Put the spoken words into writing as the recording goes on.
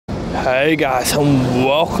Hey guys, and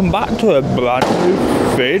welcome back to a brand new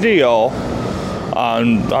video.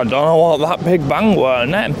 And I don't know what that big bang were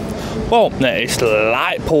then. Well, it's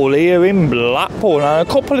Blackpool here in Blackpool, and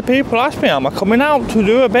a couple of people asked me, am I coming out to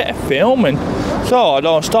do a bit of filming? So I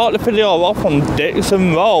don't start the video off on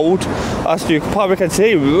Dixon Road, as you probably can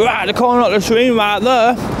see right at the corner of the screen right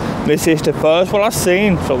there. This is the first one I've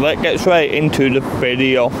seen, so let's get straight into the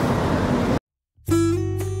video.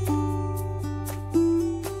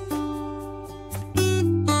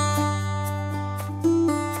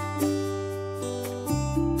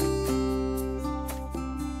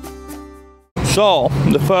 So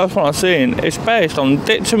the first one I've seen is based on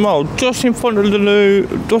Dixon Road, just in front of the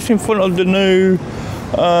new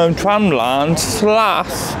tram line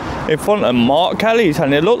 / in front of Mark Kelly's,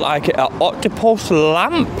 and it looked like an octopus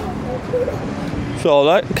lamp. So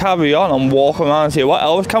let's carry on and walk around and see what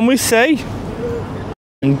else can we see.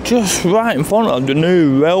 And just right in front of the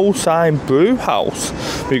new Railside Brew House,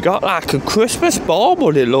 we got like a Christmas ball,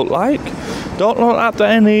 but it looked like. Don't look like there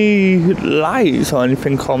any lights or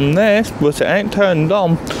anything on this, but it ain't turned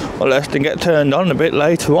on, unless they get turned on a bit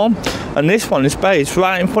later on. And this one is based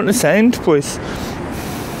right in front of Sainsbury's.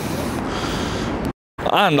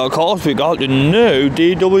 And of course we got the new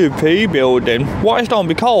DWP building, what is going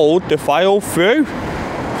to be called the File Through.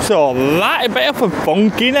 So that's a bit of a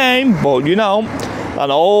funky name, but you know.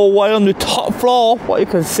 And all the way on the top floor, what you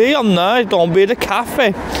can see on there is going to be the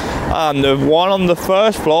cafe. And the one on the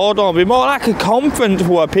first floor is going to be more like a conference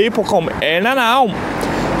where people come in and out.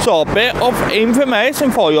 So a bit of information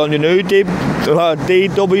for you on the new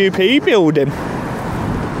DWP building.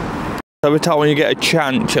 Every time when you get a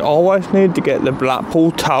chance, you always need to get the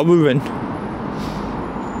Blackpool Tower in.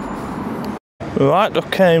 Right, I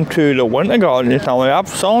came to the Winter Gardens. Now I have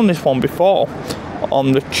shown this one before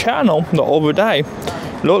on the channel the other day.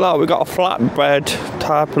 Looked like we got a flatbed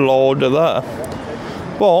type of loader there,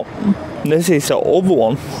 but this is the other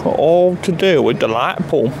one, all to do with the light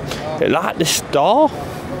pole. It's like the star,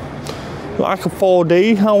 like a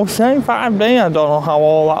 4D, I would say, 5D. I don't know how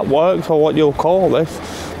all that works or what you'll call this,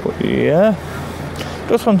 but yeah,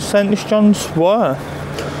 just on St John's Square.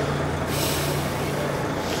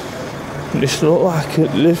 This looked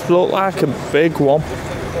like a big one.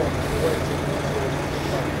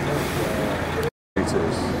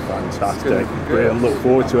 Fantastic. Great. Look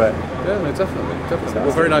forward to it. Yeah, no, definitely.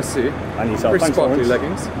 Well, very nice to see you. And yourself. Pretty sparkly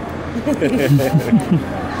leggings.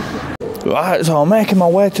 Right, so I'm making my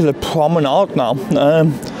way to the promenade now.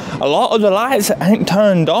 A lot of the lights ain't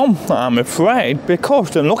turned on, I'm afraid, because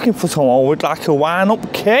they're looking for someone with like a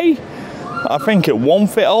wind-up key. I think it won't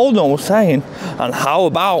fit all, I was saying. And how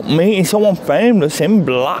about meeting someone famous in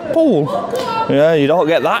Blackpool? Yeah, you don't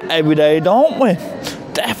get that every day, don't we?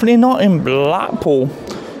 Definitely not in Blackpool.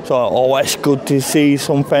 So always good to see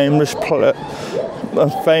some famous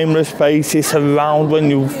faces around when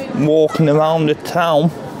you're walking around the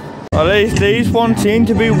town. At least these ones seem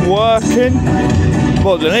to be working,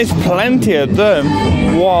 but there is plenty of them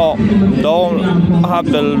what don't have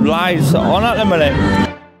the lights on at the minute.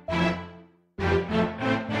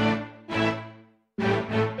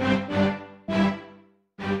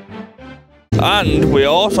 And we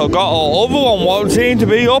also got our other one, what seemed to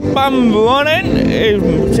be up and running.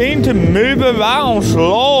 It seemed to move around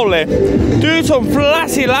slowly, do some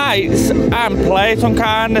flashy lights and play some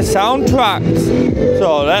kind of soundtracks.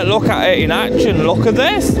 So let's look at it in action. Look at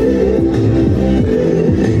this.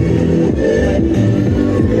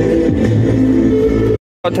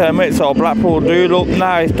 So Blackpool do look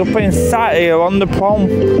nice. Up inside here on the prom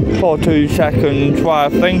for 2 seconds while I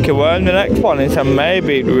think of where the next one is, and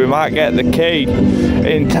maybe we might get the key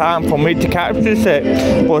in time for me to capture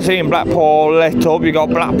it. But seeing Blackpool lit up, you got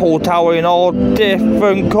Blackpool Tower in all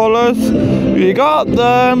different colours. You got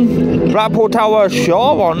the Blackpool Tower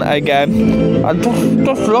short one again. And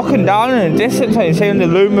just looking down in the distance and seeing the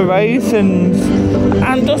illuminations,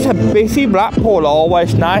 and just a busy Blackpool,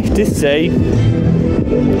 always nice to see.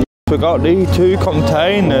 We got these 2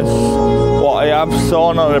 containers, what I have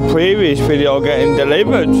shown on the previous video, getting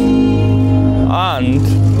delivered. And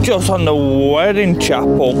just on the wedding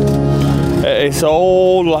chapel, it's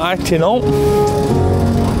all lighting up.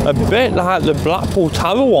 A bit like the Blackpool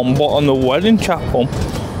Tower one, but on the wedding chapel.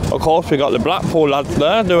 Of course, we got the Blackpool lads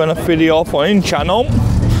there doing a video for in channel.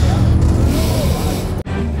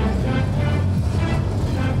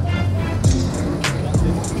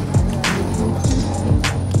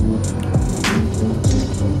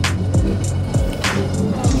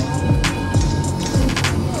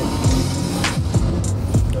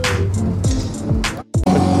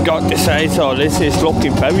 Got to say, so this is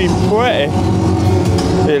looking very pretty.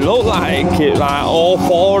 It looked like it's like all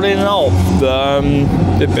falling off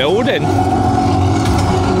the building.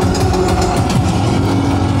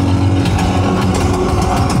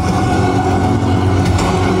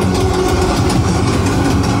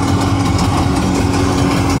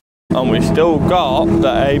 And we still got the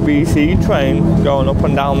ABC train going up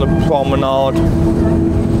and down the promenade.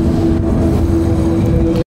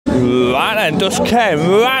 Right then, just came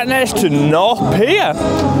right next to North Pier.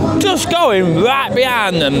 Just going right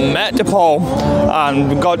behind the Metropole.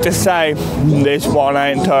 And got to say, this one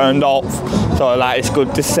ain't turned off. So that is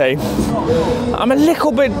good to see. I'm a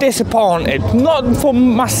little bit disappointed. Not for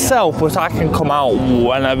myself, but I can come out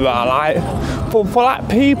whenever I like. But for like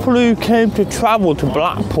people who came to travel to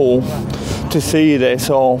Blackpool to see this,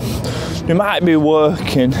 or they might be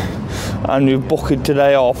working and you've booked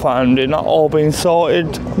today off and they're not all being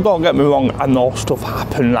sorted. Don't get me wrong, I know stuff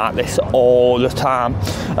happens like this all the time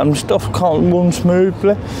and stuff can't run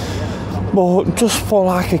smoothly. But just for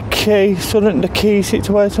like a key, shouldn't the key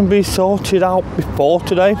situation be sorted out before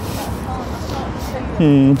today?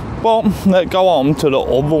 But let's go on to the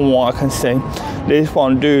other one I can see. This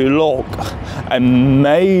one do look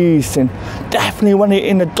amazing. Definitely when it's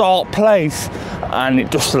in a dark place and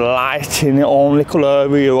it just lighting its own little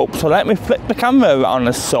area up. So let me flip the camera around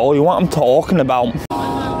and show you what I'm talking about.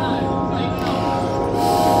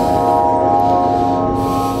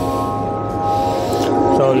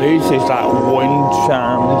 So these is like wind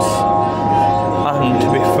chimes, and to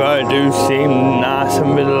be fair, do seem nice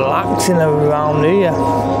and relaxing around here.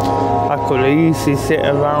 I could easily sit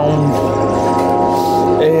around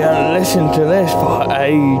here and listen to this for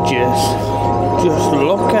ages. Just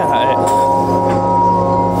look at it.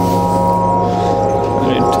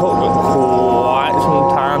 And it took quite some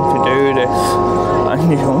time to do this,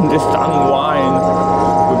 and you understand why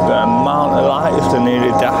with the amount of lights they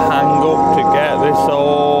needed to hang up to get this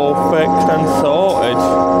all fixed and sorted.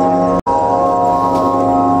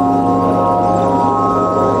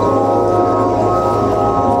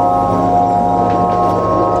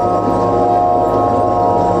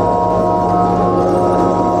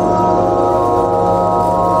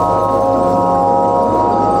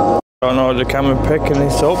 I don't know the camera picking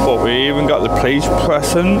this up, but we even got the police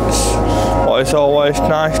presence, what is always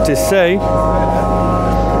nice to see.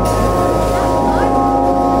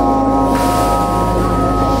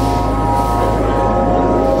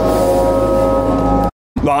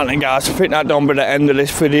 Right then guys, I think that's done by the end of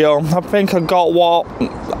this video. I think I got what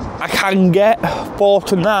I can get for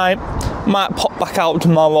tonight. Might pop back out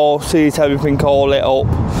tomorrow, see if everything all lit up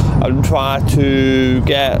and try to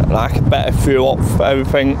get like a better view of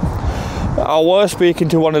everything. I was speaking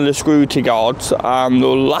to one of the security guards, and the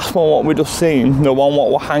last one what we just seen, the one what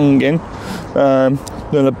were hanging,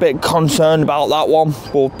 they're a bit concerned about that one.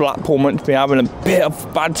 But Blackpool meant to be having a bit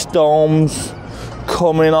of bad storms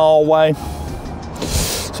coming our way.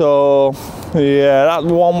 So yeah, that's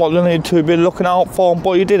the one what they need to be looking out for.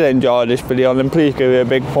 But you did enjoy this video, then please give it a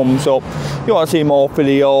big thumbs up. If you want to see more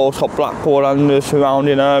videos of Blackpool and the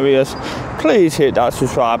surrounding areas, please hit that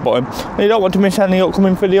subscribe button. If you don't want to miss any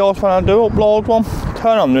upcoming videos when I do upload one,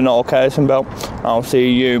 turn on the notification bell. I'll see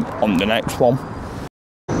you on the next one.